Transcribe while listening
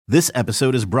This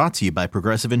episode is brought to you by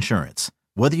Progressive Insurance.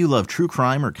 Whether you love true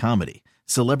crime or comedy,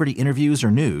 celebrity interviews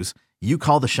or news, you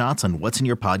call the shots on what's in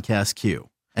your podcast queue.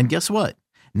 And guess what?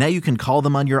 Now you can call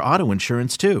them on your auto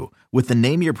insurance too with the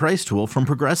Name Your Price tool from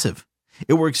Progressive.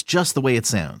 It works just the way it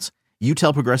sounds. You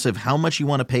tell Progressive how much you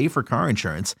want to pay for car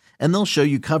insurance, and they'll show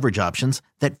you coverage options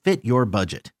that fit your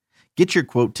budget. Get your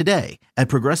quote today at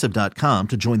Progressive.com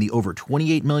to join the over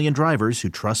 28 million drivers who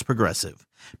trust Progressive.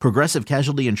 Progressive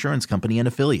Casualty Insurance Company and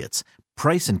Affiliates.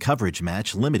 Price and coverage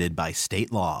match limited by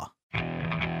state law.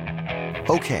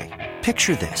 Okay,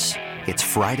 picture this. It's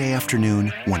Friday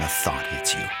afternoon when a thought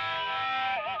hits you.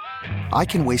 I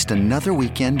can waste another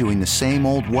weekend doing the same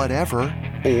old whatever,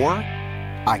 or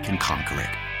I can conquer it.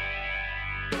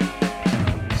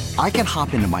 I can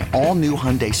hop into my all-new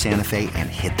Hyundai Santa Fe and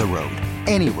hit the road.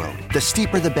 Any road. The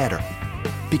steeper, the better.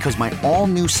 Because my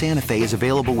all-new Santa Fe is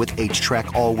available with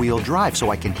H-Track all-wheel drive,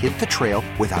 so I can hit the trail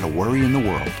without a worry in the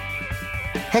world.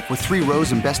 Heck, with 3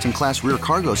 rows and best-in-class rear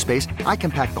cargo space, I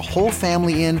can pack the whole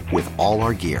family in with all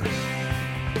our gear.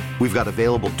 We've got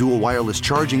available dual wireless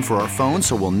charging for our phones,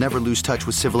 so we'll never lose touch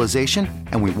with civilization,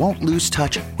 and we won't lose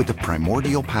touch with the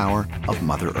primordial power of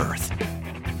Mother Earth.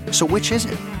 So which is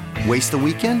it? Waste the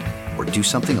weekend or do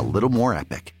something a little more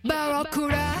epic?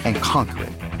 And conquer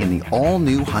it in the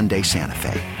all-new Hyundai Santa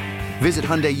Fe. Visit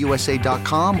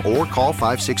HyundaiUSA.com or call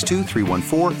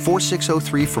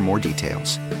 562-314-4603 for more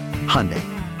details. Hyundai,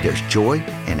 there's joy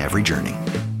in every journey.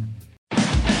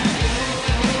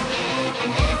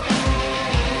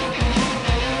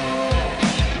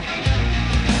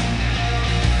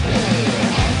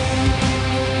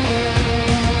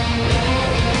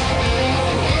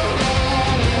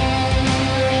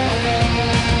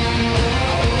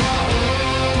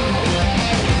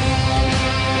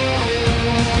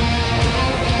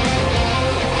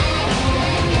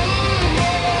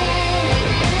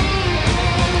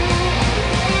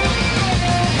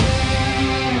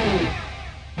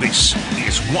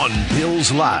 One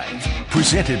Bills Live,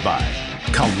 presented by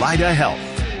Kaleida Health.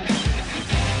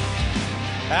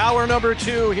 Hour number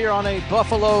 2 here on a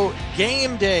Buffalo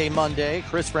Game Day Monday.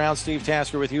 Chris Brown, Steve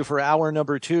Tasker with you for hour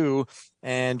number 2.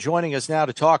 And joining us now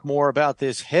to talk more about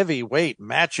this heavyweight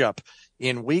matchup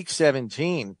in Week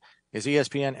 17 is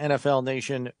ESPN NFL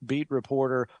Nation beat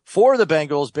reporter for the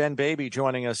Bengals, Ben Baby,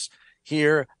 joining us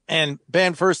here. And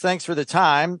Ben, first, thanks for the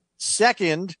time.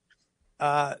 Second,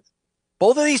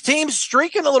 both of these teams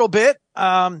streaking a little bit.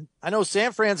 I know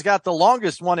San Fran's got the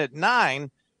longest one at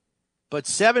 9, but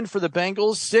 7 for the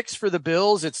Bengals, 6 for the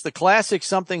Bills. It's the classic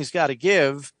something's got to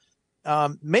give.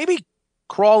 Maybe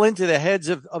crawl into the heads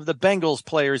of the Bengals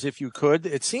players if you could.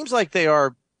 It seems like they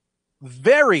are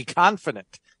very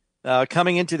confident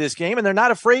coming into this game, and they're not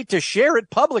afraid to share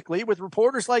it publicly with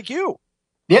reporters like you.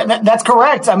 Yeah, that's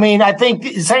correct. I mean, I think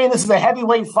saying this is a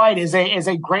heavyweight fight is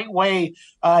a great way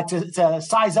to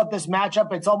size up this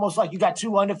matchup. It's almost like you got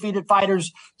 2 undefeated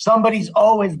fighters. Somebody's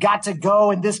always got to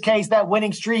go. In this case, that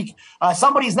winning streak,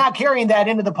 somebody's not carrying that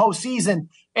into the postseason.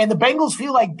 And the Bengals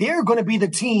feel like they're going to be the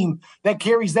team that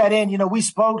carries that in. You know, we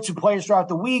spoke to players throughout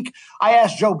the week. I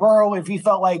asked Joe Burrow if he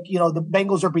felt like, you know, the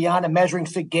Bengals are beyond a measuring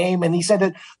stick game. And he said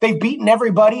that they've beaten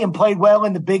everybody and played well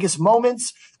in the biggest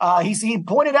moments. He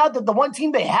pointed out that the one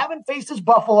team they haven't faced is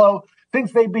Buffalo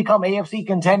since they've become AFC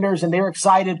contenders, and they're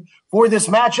excited for this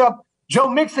matchup. Joe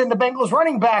Mixon, the Bengals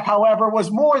running back, however,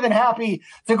 was more than happy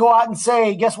to go out and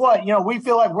say, guess what? You know, we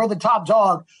feel like we're the top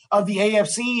dog of the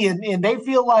AFC, and they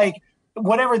feel like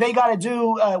whatever they got to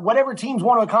do, whatever teams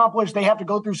want to accomplish, they have to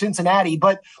go through Cincinnati.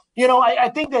 But, you know, I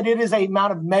think that it is a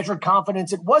amount of measured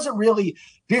confidence. It wasn't really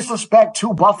disrespect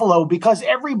to Buffalo because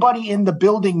everybody in the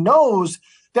building knows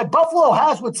that Buffalo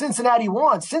has what Cincinnati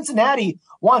wants. Cincinnati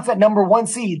wants that number 1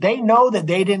 seed. They know that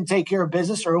they didn't take care of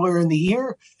business earlier in the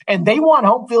year, and they want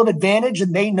home field advantage,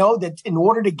 and they know that in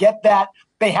order to get that,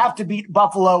 they have to beat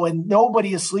Buffalo, and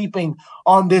nobody is sleeping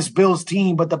on this Bills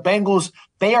team. But the Bengals,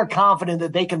 they are confident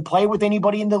that they can play with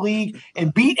anybody in the league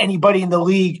and beat anybody in the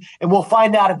league, and we'll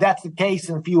find out if that's the case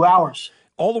in a few hours.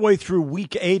 All the way through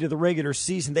week 8 of the regular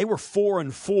season, they were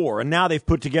 4-4, and now they've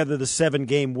put together the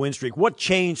 7-game win streak. What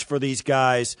changed for these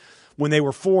guys when they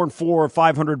were 4-4, a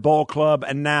 500 ball club,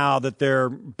 and now that they're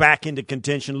back into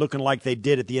contention looking like they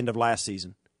did at the end of last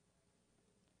season?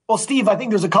 Well, Steve, I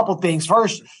think there's a couple things.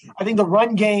 First, I think the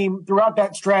run game throughout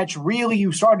that stretch, really,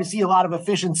 you started to see a lot of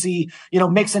efficiency.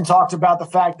 Mixon talked about the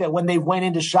fact that when they went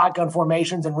into shotgun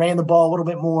formations and ran the ball a little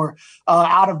bit more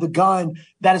out of the gun,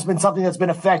 that has been something that's been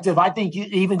effective. I think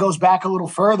it even goes back a little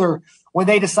further when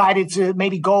they decided to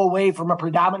maybe go away from a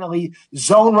predominantly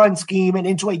zone run scheme and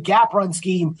into a gap run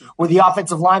scheme where the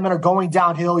offensive linemen are going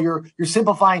downhill. You're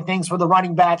simplifying things for the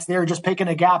running backs. They're just picking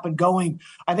a gap and going.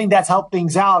 I think that's helped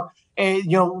things out. And,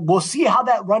 we'll see how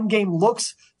that run game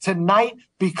looks tonight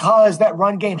because that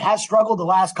run game has struggled the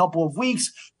last couple of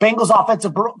weeks. Bengals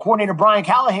offensive coordinator Brian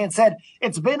Callahan said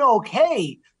it's been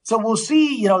okay. So we'll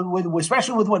see,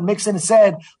 especially with what Mixon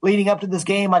said leading up to this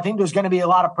game, I think there's going to be a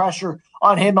lot of pressure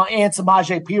on him and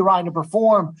Samaje Perine to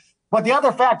perform. But the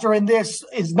other factor in this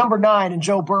is number 9 and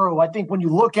Joe Burrow. I think when you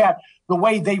look at the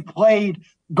way they played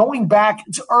going back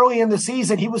to early in the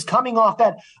season, he was coming off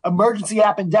that emergency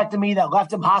appendectomy that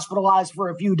left him hospitalized for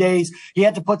a few days. He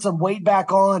had to put some weight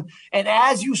back on. And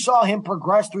as you saw him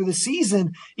progress through the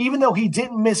season, even though he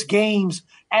didn't miss games,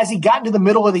 as he got into the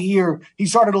middle of the year, he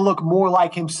started to look more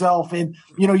like himself. And,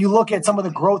 you look at some of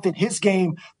the growth in his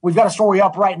game. We've got a story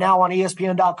up right now on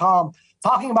ESPN.com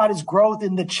talking about his growth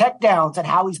in the checkdowns and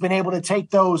how he's been able to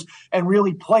take those and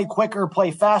really play quicker,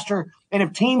 play faster. And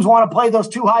if teams want to play those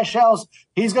two high shells,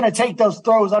 he's going to take those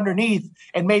throws underneath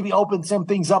and maybe open some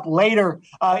things up later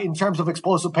in terms of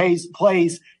explosive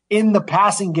plays in the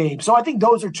passing game. So I think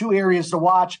those are two areas to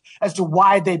watch as to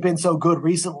why they've been so good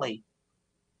recently.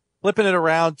 Flipping it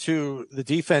around to the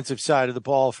defensive side of the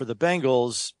ball for the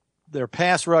Bengals, their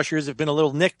pass rushers have been a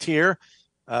little nicked here.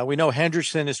 We know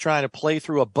Hendrickson is trying to play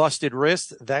through a busted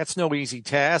wrist. That's no easy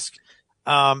task.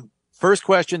 First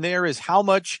question there is how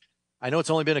much, I know it's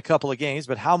only been a couple of games,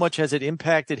 but how much has it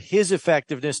impacted his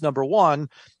effectiveness, number one?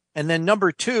 And then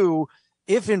number two,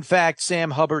 if in fact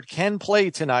Sam Hubbard can play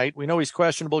tonight, we know he's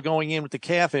questionable going in with the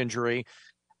calf injury.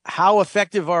 How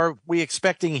effective are we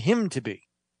expecting him to be?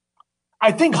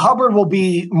 I think Hubbard will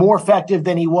be more effective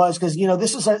than he was because,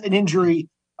 this is an injury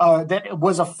that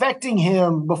was affecting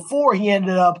him before he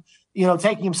ended up,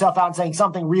 taking himself out and saying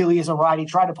something really isn't right. He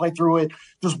tried to play through it,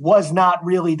 just was not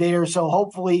really there. So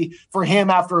hopefully for him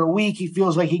after a week, he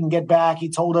feels like he can get back. He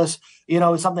told us,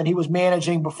 it's something he was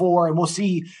managing before, and we'll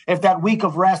see if that week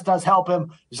of rest does help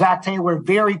him. Zach Taylor,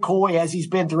 very coy as he's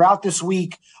been throughout this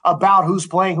week about who's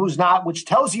playing, who's not, which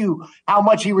tells you how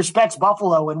much he respects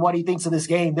Buffalo and what he thinks of this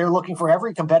game. They're looking for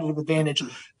every competitive advantage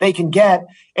they can get.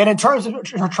 And in terms of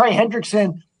Trey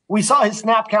Hendrickson, we saw his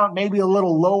snap count maybe a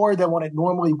little lower than what it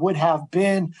normally would have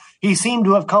been. He seemed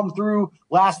to have come through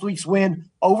last week's win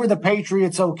over the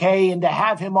Patriots okay, and to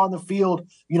have him on the field,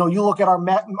 you look at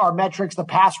our metrics, the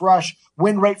pass rush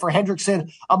win rate for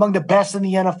Hendrickson, among the best in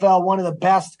the NFL, one of the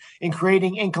best in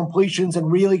creating incompletions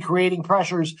and really creating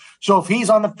pressures. So if he's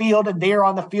on the field and they're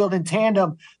on the field in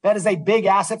tandem, that is a big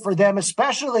asset for them,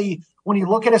 especially when you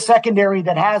look at a secondary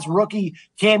that has rookie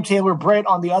Cam Taylor-Britt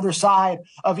on the other side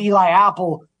of Eli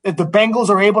Apple. If the Bengals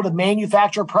are able to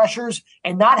manufacture pressures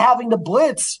and not having to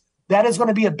blitz, that is going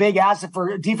to be a big asset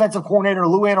for defensive coordinator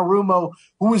Lou Anarumo,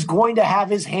 who is going to have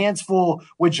his hands full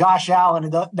with Josh Allen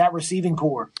and that receiving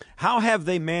core. How have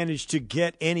they managed to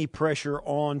get any pressure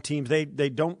on teams? They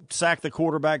don't sack the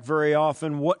quarterback very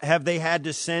often. What have they had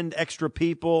to send extra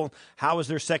people? How is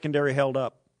their secondary held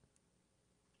up?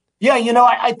 Yeah,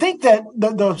 I think that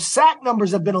the sack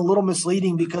numbers have been a little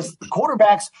misleading because the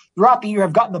quarterbacks throughout the year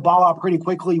have gotten the ball out pretty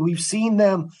quickly. We've seen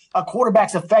them,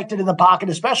 quarterbacks affected in the pocket,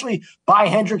 especially by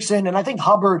Hendrickson. And I think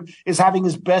Hubbard is having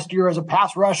his best year as a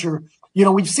pass rusher.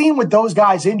 We've seen with those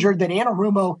guys injured that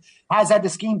Anarumo has had to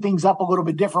scheme things up a little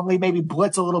bit differently, maybe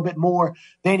blitz a little bit more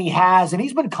than he has. And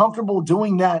he's been comfortable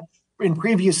doing that in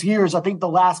previous years. I think the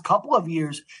last couple of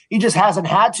years, he just hasn't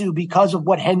had to because of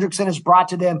what Hendrickson has brought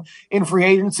to them in free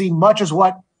agency, much as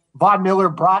what Von Miller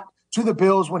brought to the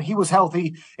Bills when he was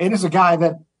healthy. And is a guy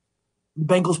that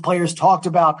Bengals players talked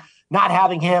about. Not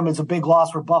having him is a big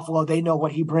loss for Buffalo. They know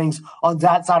what he brings on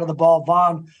that side of the ball.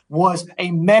 Von was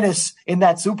a menace in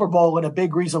that Super Bowl and a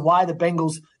big reason why the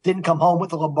Bengals didn't come home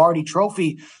with the Lombardi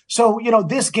trophy. So,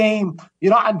 this game,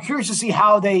 I'm curious to see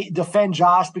how they defend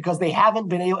Josh because they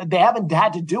haven't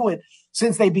had to do it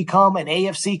since they become an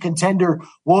AFC contender.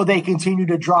 Will they continue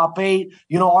to drop 8?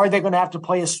 Are they going to have to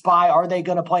play a spy? Are they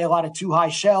going to play a lot of two high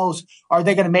shells? Are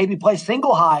they going to maybe play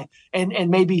single high and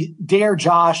maybe dare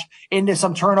Josh into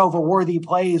some turnover worthy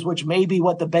plays, which may be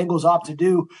what the Bengals opt to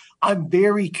do? I'm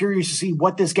very curious to see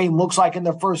what this game looks like in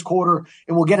the first quarter,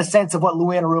 and we'll get a sense of what Lou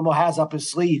Anarumo has up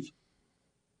his sleeve.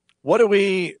 What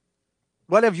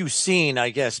have you seen, I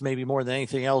guess, maybe more than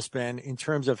anything else, Ben, in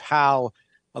terms of how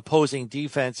opposing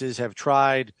defenses have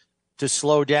tried to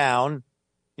slow down,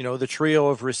 the trio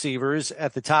of receivers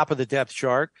at the top of the depth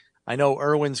chart. I know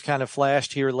Irwin's kind of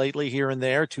flashed here lately, here and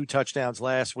there, 2 touchdowns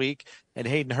last week, and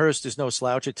Hayden Hurst is no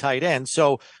slouch at tight end.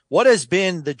 So what has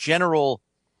been the general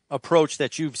approach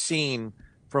that you've seen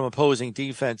from opposing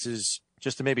defenses,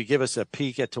 just to maybe give us a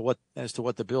peek as to what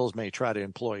the Bills may try to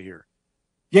employ here?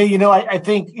 Yeah, I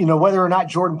think, whether or not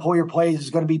Jordan Poyer plays is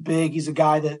going to be big. He's a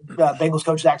guy that Bengals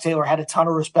coach Zach Taylor had a ton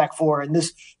of respect for. And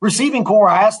this receiving core,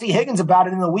 I asked T. Higgins about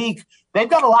it in the week. They've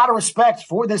got a lot of respect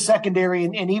for this secondary.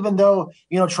 And even though,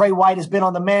 Trey White has been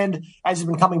on the mend as he's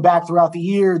been coming back throughout the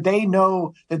year, they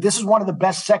know that this is one of the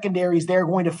best secondaries they're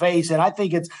going to face. And I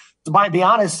think it's, to be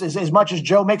honest, as much as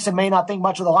Joe Mixon may not think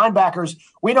much of the linebackers,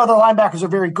 we know their linebackers are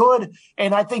very good.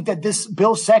 And I think that this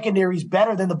Bills secondary is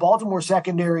better than the Baltimore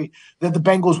secondary that the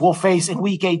Bengals will face in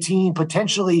week 18,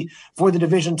 potentially for the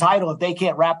division title if they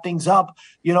can't wrap things up.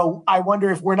 I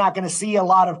wonder if we're not going to see a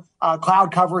lot of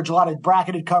cloud coverage, a lot of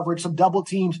bracketed coverage, some double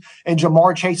teams in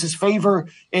Jamar Chase's favor.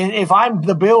 And if I'm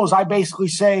the Bills, I basically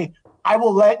say, I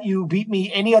will let you beat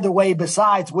me any other way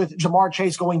besides with Jamar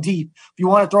Chase going deep. If you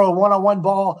want to throw a one-on-one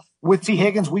ball with T.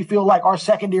 Higgins, we feel like our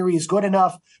secondary is good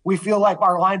enough. We feel like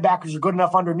our linebackers are good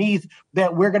enough underneath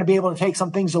that we're going to be able to take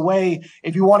some things away.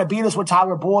 If you want to beat us with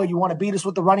Tyler Boyd, you want to beat us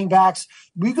with the running backs,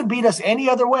 we could beat us any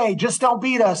other way. Just don't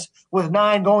beat us with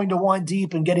 9 going to 1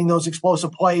 deep and getting those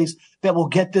explosive plays that will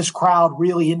get this crowd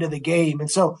really into the game. And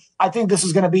so I think this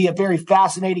is going to be a very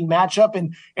fascinating matchup.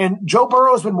 And Joe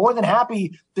Burrow has been more than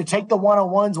happy to take the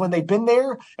one-on-ones when they've been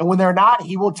there. And when they're not,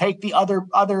 he will take the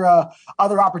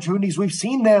other opportunities. We've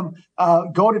seen them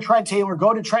go to Trent Taylor,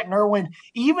 go to Trenton Irwin,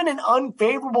 even in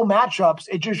unfavorable matchups.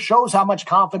 It just shows how much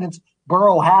confidence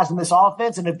Burrow has in this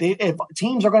offense. And if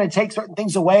teams are going to take certain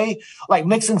things away, like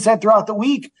Mixon said throughout the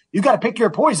week, you got to pick your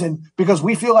poison because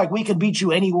we feel like we can beat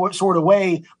you any sort of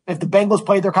way. If the Bengals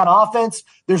play their kind of offense,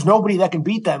 there's nobody that can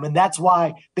beat them. And that's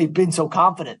why they've been so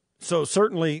confident. So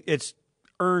certainly it's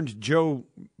earned Joe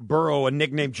Burrow a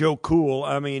nickname, Joe Cool.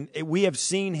 I mean, we have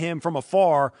seen him from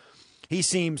afar. He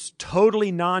seems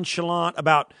totally nonchalant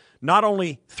about not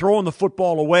only throwing the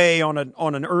football away on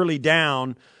an early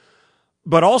down,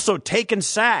 but also taking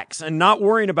sacks and not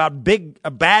worrying about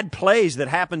bad plays that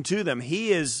happen to them.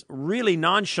 He is really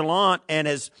nonchalant and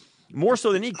has, more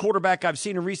so than any quarterback I've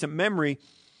seen in recent memory,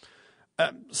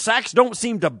 sacks don't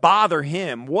seem to bother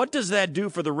him. What does that do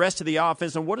for the rest of the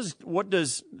offense, and what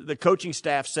does the coaching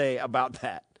staff say about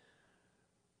that?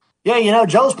 Yeah,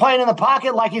 Joe's playing in the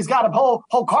pocket like he's got a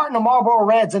whole carton of Marlboro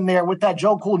Reds in there with that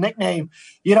Joe Cool nickname.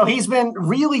 He's been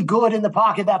really good in the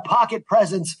pocket, that pocket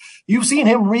presence. You've seen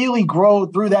him really grow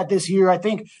through that this year. I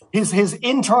think his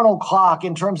internal clock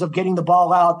in terms of getting the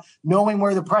ball out, knowing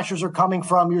where the pressures are coming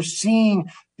from, you're seeing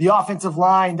the offensive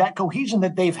line, that cohesion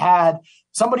that they've had.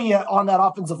 Somebody on that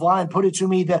offensive line put it to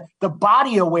me that the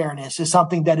body awareness is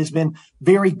something that has been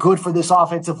very good for this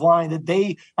offensive line, that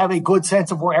they have a good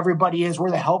sense of where everybody is, where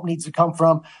the help needs to come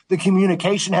from. The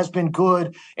communication has been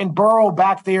good. And Burrow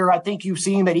back there, I think you've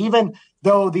seen that even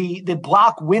though the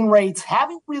block win rates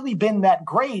haven't really been that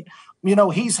great,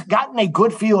 he's gotten a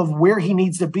good feel of where he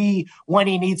needs to be, when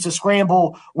he needs to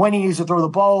scramble, when he needs to throw the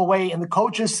ball away. And the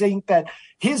coaches think that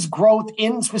his growth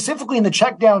specifically in the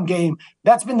check down game,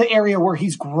 that's been the area where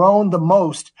he's grown the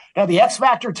most. Now, the X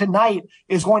factor tonight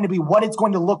is going to be what it's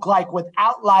going to look like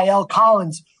without La'el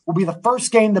Collins. Will be the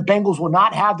first game the Bengals will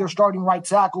not have their starting right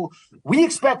tackle. We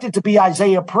expect it to be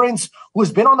Isaiah Prince, who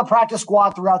has been on the practice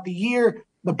squad throughout the year.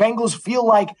 The Bengals feel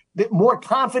like more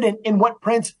confident in what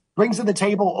Prince brings to the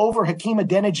table over Hakeem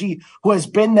Adeniji, who has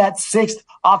been that 6th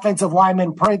offensive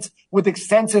lineman. Prince with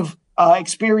extensive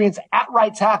experience at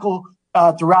right tackle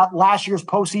throughout last year's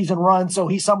postseason run. So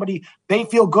he's somebody they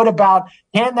feel good about.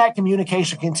 Can that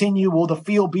communication continue? Will the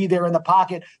feel be there in the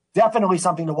pocket? Definitely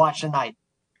something to watch tonight.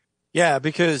 Yeah,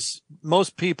 because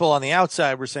most people on the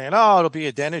outside were saying, it'll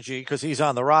be Adeniji because he's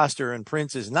on the roster and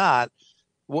Prince is not.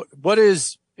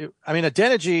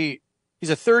 Adeniji, he's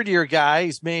a third-year guy.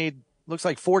 He's made, looks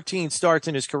like 14 starts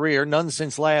in his career, none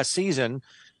since last season.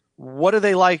 What do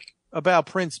they like about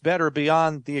Prince better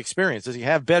beyond the experience? Does he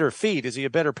have better feet? Is he a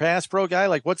better pass pro guy?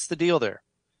 Like, what's the deal there?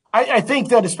 I think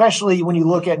that especially when you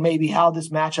look at maybe how this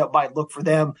matchup might look for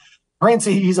them, Prince,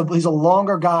 he's a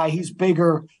longer guy. He's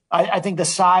bigger. I think the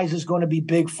size is going to be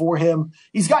big for him.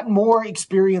 He's gotten more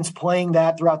experience playing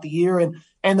that throughout the year.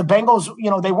 And the Bengals,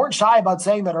 they weren't shy about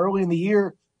saying that early in the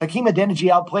year, Hakeem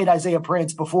Adeniji outplayed Isaiah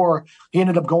Prince before he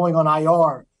ended up going on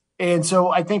IR. And so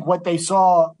I think what they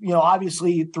saw,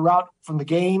 obviously throughout from the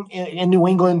game in New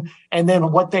England and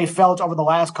then what they felt over the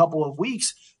last couple of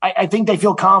weeks, I think they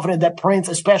feel confident that Prince,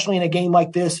 especially in a game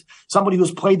like this, somebody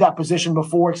who's played that position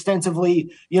before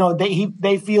extensively,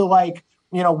 they feel like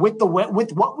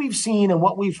with what we've seen and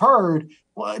what we've heard,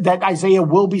 that Isaiah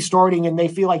will be starting and they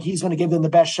feel like he's going to give them the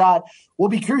best shot. We'll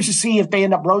be curious to see if they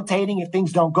end up rotating, if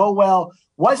things don't go well.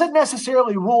 Wasn't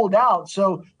necessarily ruled out.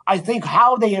 So I think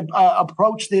how they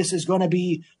approach this is going to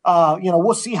be,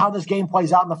 we'll see how this game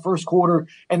plays out in the first quarter,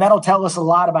 and that'll tell us a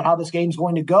lot about how this game's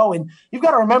going to go. And you've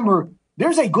got to remember,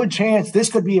 there's a good chance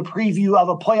this could be a preview of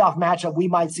a playoff matchup we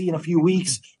might see in a few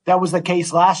weeks. That was the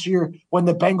case last year when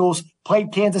the Bengals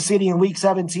played Kansas City in Week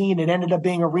 17. It ended up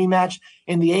being a rematch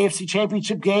in the AFC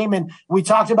Championship game, and we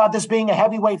talked about this being a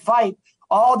heavyweight fight.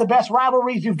 All the best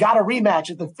rivalries, you've got to rematch.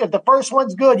 If the first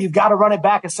one's good, you've got to run it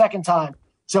back a second time.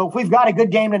 So if we've got a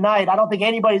good game tonight, I don't think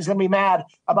anybody's going to be mad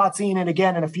about seeing it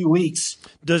again in a few weeks.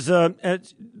 The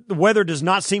weather does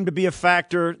not seem to be a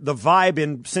factor. The vibe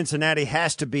in Cincinnati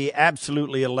has to be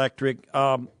absolutely electric.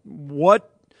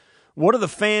 What are the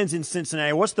fans in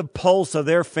Cincinnati? What's the pulse of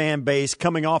their fan base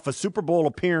coming off a Super Bowl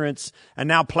appearance and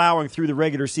now plowing through the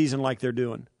regular season like they're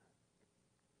doing?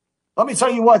 Let me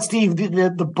tell you what, Steve,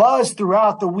 the buzz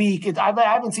throughout the week, I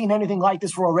haven't seen anything like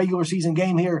this for a regular season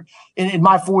game here in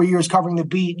my 4 years covering the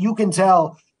beat. You can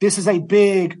tell this is a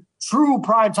big, true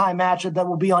primetime matchup that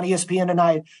will be on ESPN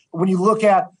tonight. When you look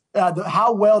at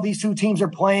how well these two teams are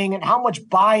playing and how much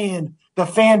buy-in the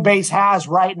fan base has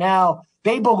right now,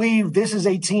 they believe this is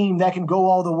a team that can go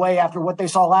all the way after what they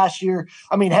saw last year.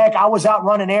 I mean, heck, I was out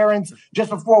running errands just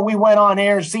before we went on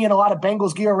air, seeing a lot of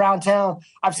Bengals gear around town.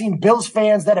 I've seen Bills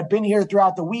fans that have been here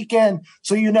throughout the weekend.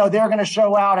 So, they're going to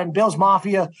show out, and Bills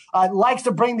Mafia likes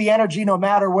to bring the energy no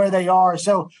matter where they are.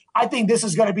 So I think this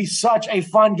is going to be such a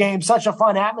fun game, such a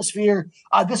fun atmosphere.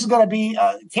 This is going to be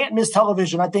can't miss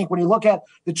television. I think when you look at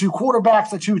the two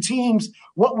quarterbacks, the two teams,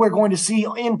 what we're going to see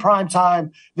in prime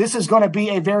time, this is going to be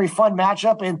a very fun matchup.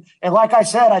 And like I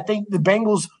said, I think the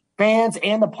Bengals fans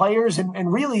and the players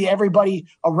and really everybody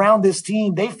around this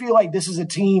team, they feel like this is a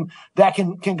team that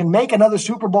can make another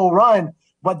Super Bowl run.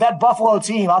 But that Buffalo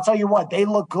team, I'll tell you what, they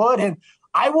look good. And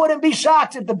I wouldn't be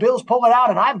shocked if the Bills pull it out.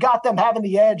 And I've got them having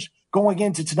the edge going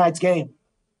into tonight's game.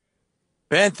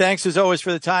 Ben, thanks as always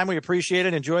for the time. We appreciate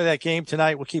it. Enjoy that game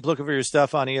tonight. We'll keep looking for your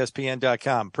stuff on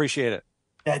ESPN.com. Appreciate it.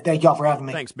 Yeah, thank y'all for having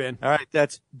me. Thanks, Ben. All right,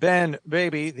 that's Ben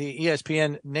Baby, the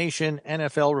ESPN Nation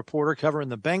NFL reporter covering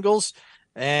the Bengals.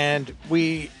 And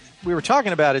we were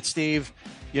talking about it, Steve.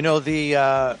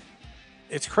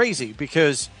 It's crazy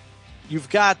because you've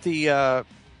got the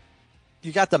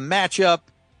matchup,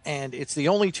 and it's the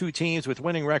only two teams with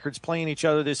winning records playing each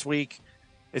other this week.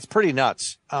 It's pretty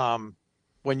nuts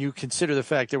when you consider the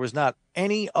fact there was not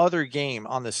any other game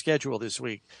on the schedule this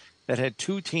week that had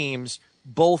two teams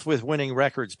both with winning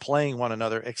records playing one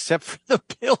another, except for the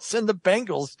Bills and the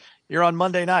Bengals here on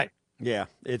Monday night. Yeah,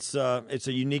 it's a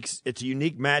unique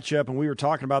matchup, and we were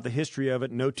talking about the history of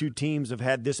it. No two teams have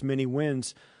had this many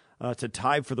wins to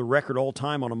tie for the record all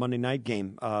time on a Monday night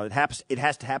game. It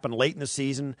has to happen late in the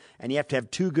season, and you have to have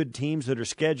two good teams that are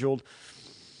scheduled.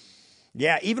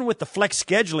 Yeah, even with the flex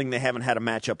scheduling, they haven't had a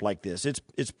matchup like this.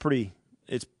 It's pretty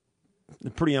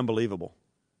unbelievable.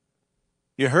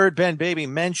 You heard Ben Baby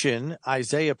mention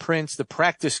Isaiah Prince, the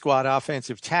practice squad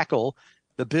offensive tackle.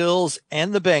 The Bills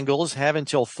and the Bengals have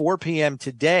until 4 p.m.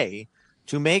 today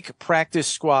to make practice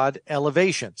squad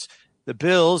elevations. The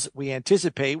Bills, we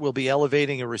anticipate, will be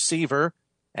elevating a receiver,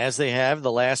 as they have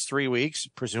the last 3 weeks,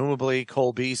 presumably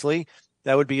Cole Beasley.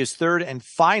 That would be his third and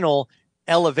final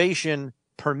elevation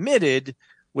permitted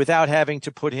without having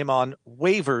to put him on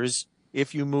waivers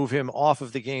if you move him off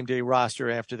of the game day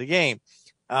roster after the game.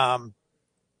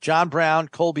 John Brown,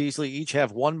 Cole Beasley each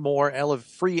have one more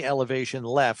free elevation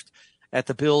left at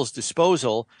the Bills'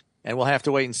 disposal, and we'll have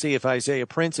to wait and see if Isaiah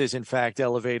Prince is in fact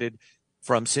elevated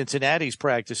from Cincinnati's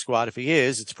practice squad. If he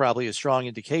is, it's probably a strong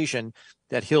indication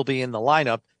that he'll be in the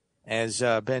lineup, as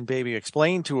Ben Baby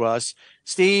explained to us.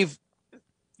 Steve,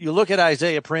 you look at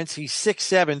Isaiah Prince, he's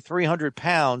 6'7", 300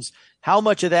 pounds. How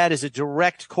much of that is a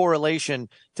direct correlation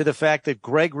to the fact that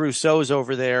Greg Rousseau's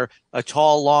over there, a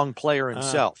tall, long player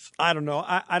himself? I don't know.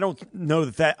 I don't know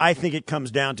that. I think it comes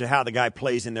down to how the guy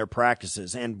plays in their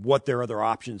practices and what their other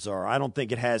options are. I don't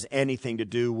think it has anything to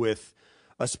do with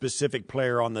a specific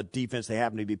player on the defense they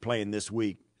happen to be playing this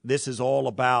week. This is all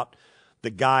about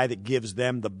the guy that gives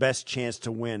them the best chance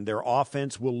to win. Their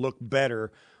offense will look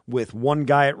better with one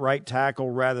guy at right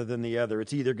tackle rather than the other.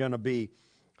 It's either going to be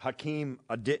Hakeem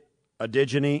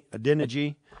Adeniji,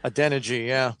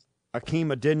 yeah. Hakeem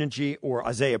Adeniji or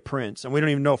Isaiah Prince. And we don't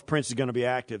even know if Prince is going to be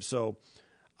active. So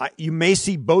you may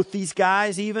see both these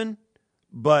guys even,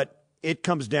 but it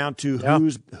comes down to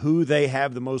who they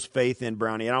have the most faith in,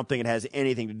 Brownie. I don't think it has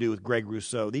anything to do with Greg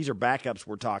Rousseau. These are backups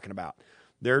we're talking about.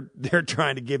 They're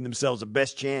trying to give themselves the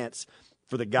best chance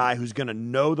for the guy who's going to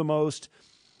know the most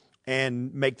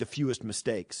and make the fewest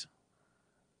mistakes.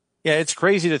 Yeah, it's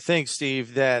crazy to think,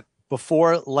 Steve, that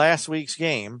before last week's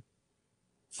game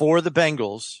for the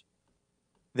Bengals,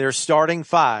 their starting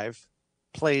five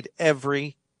played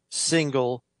every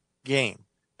single game.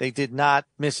 They did not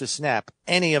miss a snap,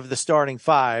 any of the starting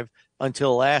five,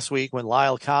 until last week when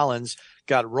Lyle Collins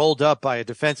got rolled up by a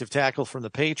defensive tackle from the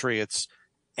Patriots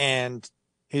and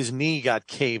his knee got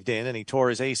caved in and he tore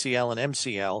his ACL and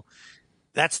MCL.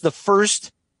 That's the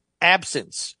first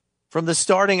absence from the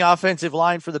starting offensive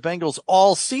line for the Bengals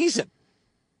all season.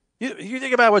 You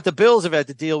think about what the Bills have had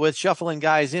to deal with, shuffling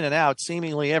guys in and out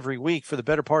seemingly every week for the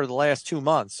better part of the last 2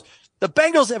 months. The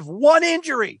Bengals have one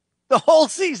injury the whole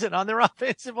season on their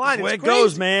offensive line. That's the way it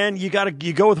goes, man. You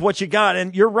go with what you got.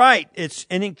 And you're right. It's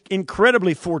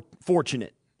incredibly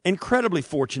fortunate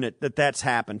that that's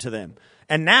happened to them.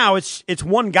 And now it's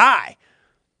one guy.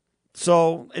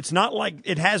 So it's not like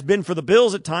it has been for the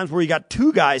Bills at times where you got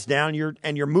two guys down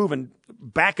and you're moving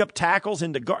backup tackles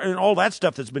into guard and all that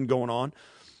stuff that's been going on.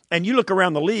 And you look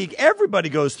around the league, everybody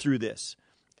goes through this.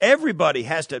 Everybody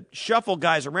has to shuffle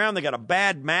guys around. They got a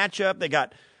bad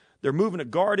matchup. They're moving a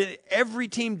guard. Every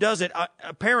team does it,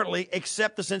 apparently,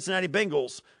 except the Cincinnati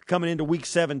Bengals coming into Week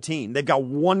 17. They've got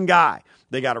one guy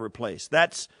they got to replace.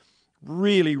 That's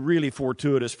really, really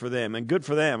fortuitous for them, and good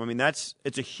for them. I mean,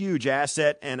 it's a huge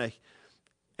asset and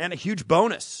a huge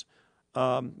bonus.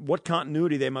 What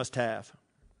continuity they must have.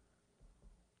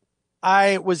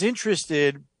 I was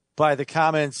interested by the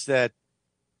comments that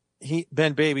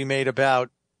Ben Baby made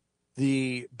about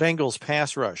the Bengals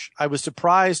pass rush. I was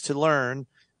surprised to learn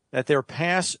that their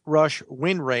pass rush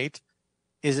win rate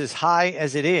is as high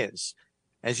as it is.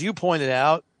 As you pointed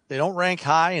out, they don't rank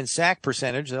high in sack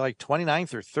percentage. They're like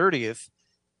 29th or 30th.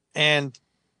 And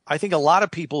I think a lot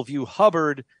of people view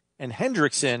Hubbard and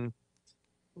Hendrickson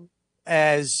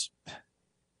as,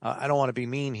 I don't want to be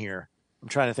mean here. I'm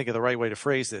trying to think of the right way to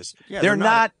phrase this. Yeah, they're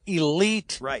not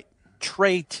elite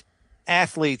trait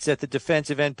athletes at the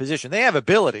defensive end position. They have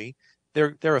ability.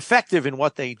 They're effective in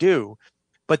what they do,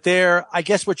 but they're, I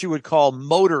guess, what you would call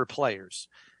motor players.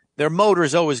 Their motor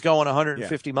is always going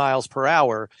 150 miles per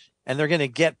hour, and they're going to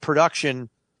get production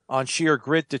on sheer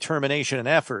grit, determination, and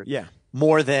effort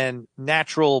more than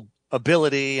natural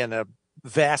ability and a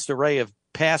vast array of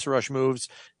pass rush moves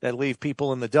that leave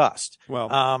people in the dust.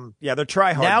 Well, they're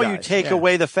try-hard now guys. You take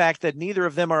away the fact that neither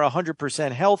of them are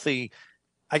 100% healthy.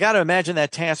 I got to imagine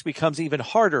that task becomes even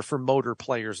harder for motor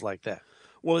players like that.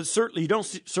 Well, it's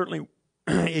certainly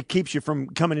it keeps you from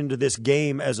coming into this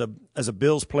game as a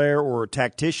Bills player or a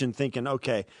tactician thinking,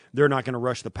 okay, they're not going to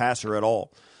rush the passer at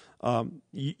all.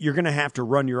 You're going to have to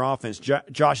run your offense.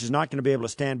 Josh is not going to be able to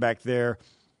stand back there,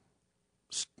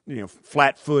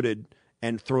 flat-footed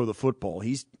and throw the football.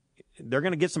 They're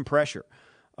going to get some pressure.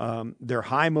 They're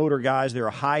high motor guys. They're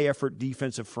a high effort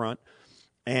defensive front,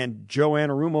 and Joe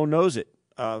Anarumo knows it.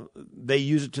 They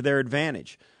use it to their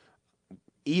advantage.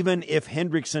 Even if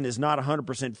Hendrickson is not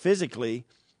 100% physically,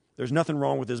 there's nothing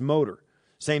wrong with his motor.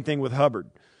 Same thing with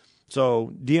Hubbard.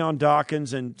 So Deion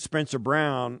Dawkins and Spencer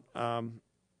Brown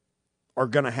are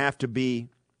going to have to be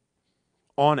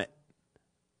on it,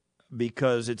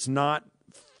 because it's not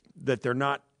that they're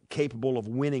not capable of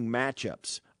winning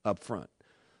matchups up front.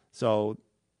 So,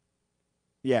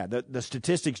 yeah, the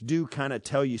statistics do kind of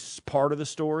tell you part of the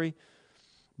story.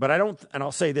 But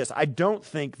I'll say this, I don't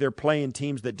think they're playing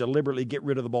teams that deliberately get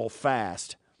rid of the ball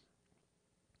fast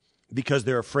because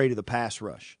they're afraid of the pass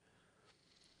rush.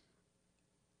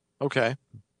 Okay.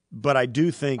 But I do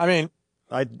think,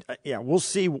 we'll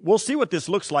see what this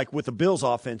looks like with the Bills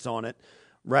offense on it,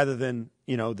 rather than,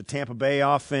 the Tampa Bay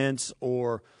offense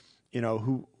or,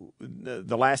 who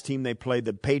the last team they played,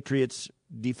 the Patriots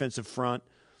defensive front.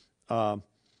 So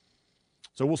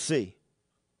we'll see.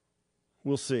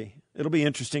 We'll see. It'll be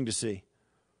interesting to see.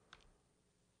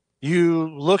 You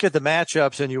look at the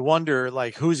matchups and you wonder,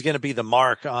 who's going to be the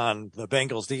mark on the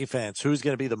Bengals defense? Who's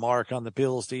going to be the mark on the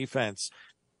Bills defense?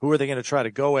 Who are they going to try to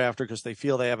go after because they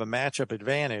feel they have a matchup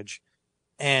advantage?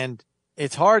 And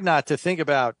it's hard not to think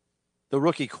about the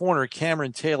rookie corner,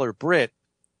 Cameron Taylor-Britt,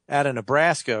 out of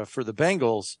Nebraska for the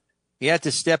Bengals. He had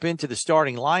to step into the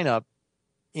starting lineup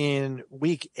in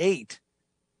Week 8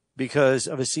 because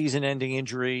of a season-ending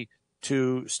injury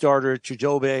to starter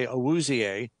Chidobe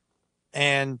Awuzie.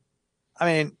 And,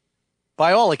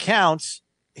 by all accounts,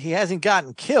 he hasn't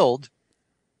gotten killed,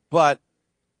 but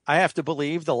I have to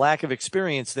believe the lack of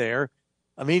experience there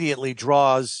immediately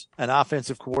draws an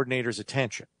offensive coordinator's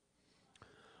attention.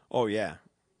 Oh, yeah.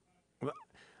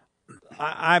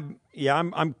 I'm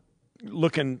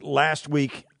looking last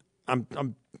week.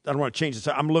 I'm don't want to change this.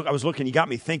 I was looking. You got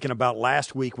me thinking about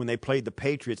last week when they played the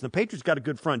Patriots. And the Patriots got a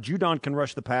good front. Judon can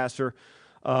rush the passer.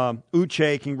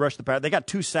 Uche can rush the passer. They got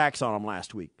 2 sacks on them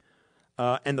last week.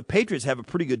 And the Patriots have a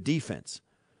pretty good defense.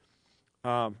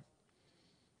 I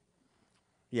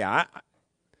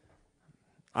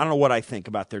don't know what I think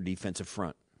about their defensive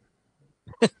front.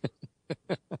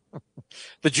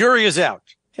 The jury is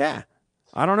out. Yeah,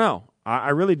 I don't know. I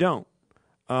really don't.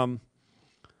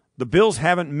 The Bills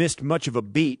haven't missed much of a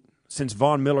beat since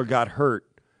Von Miller got hurt.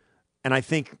 And I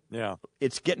think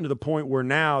it's getting to the point where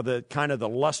now the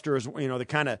luster is,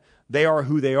 they are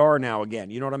who they are now again.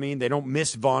 You know what I mean? They don't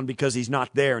miss Von because he's not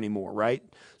there anymore, right?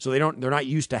 So they're not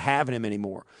used to having him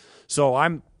anymore. So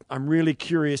I'm really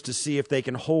curious to see if they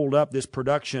can hold up this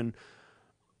production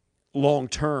long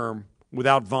term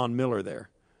without Von Miller there.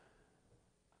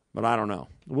 But I don't know.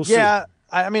 We'll see. Yeah,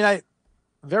 I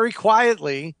very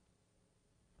quietly,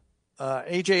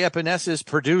 A.J. Epinesa is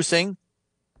producing.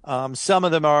 Some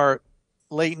of them are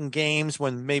late in games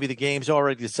when maybe the game's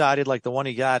already decided, like the one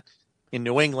he got in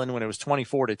New England when it was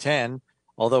 24-10,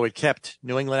 although it kept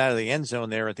New England out of the end zone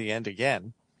there at the end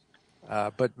again.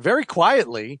 But very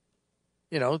quietly,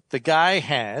 the guy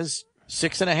has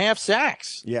 6.5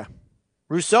 sacks. Yeah.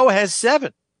 Rousseau has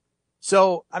 7.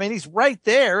 So, he's right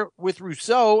there with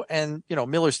Rousseau, and,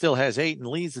 Miller still has 8 and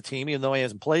leads the team, even though he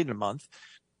hasn't played in a month.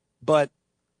 But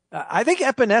I think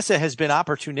Epinesa has been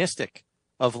opportunistic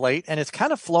of late, and it's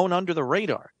kind of flown under the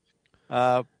radar.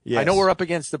 Yes. I know we're up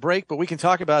against the break, but we can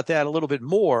talk about that a little bit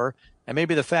more, and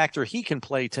maybe the factor he can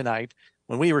play tonight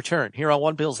when we return here on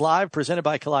One Bills Live, presented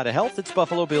by Kaleida Health. It's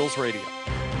Buffalo Bills Radio.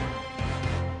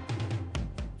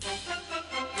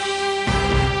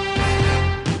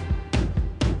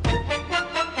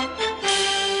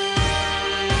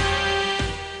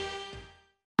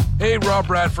 Hey, Rob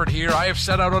Bradford here. I have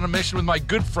set out on a mission with my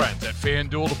good friends at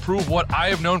FanDuel to prove what I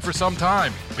have known for some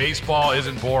time. Baseball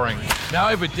isn't boring. Now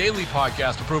I have a daily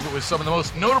podcast to prove it with some of the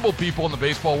most notable people in the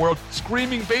baseball world,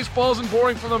 screaming baseball isn't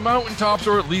boring from the mountaintops,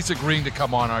 or at least agreeing to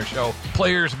come on our show.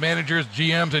 Players, managers,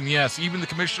 GMs, and yes, even the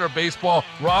commissioner of baseball,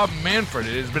 Rob Manfred.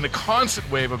 It has been a constant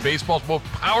wave of baseball's most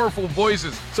powerful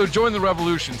voices. So join the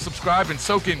revolution. Subscribe and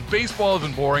soak in Baseball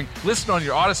Isn't Boring. Listen on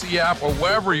your Odyssey app or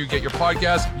wherever you get your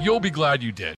podcasts. You'll be glad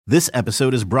you did. This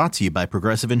episode is brought to you by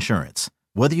Progressive Insurance.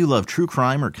 Whether you love true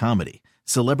crime or comedy,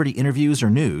 celebrity interviews or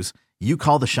news, you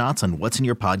call the shots on what's in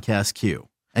your podcast queue.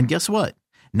 And guess what?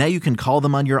 Now you can call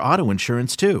them on your auto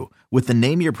insurance too with the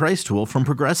Name Your Price tool from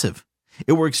Progressive.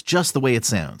 It works just the way it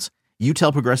sounds. You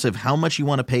tell Progressive how much you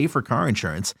want to pay for car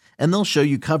insurance, and they'll show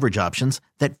you coverage options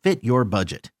that fit your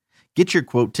budget. Get your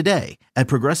quote today at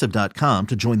Progressive.com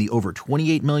to join the over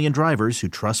 28 million drivers who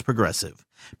trust Progressive.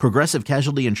 Progressive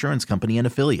Casualty Insurance Company and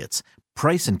Affiliates.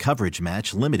 Price and coverage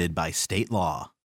match limited by state law.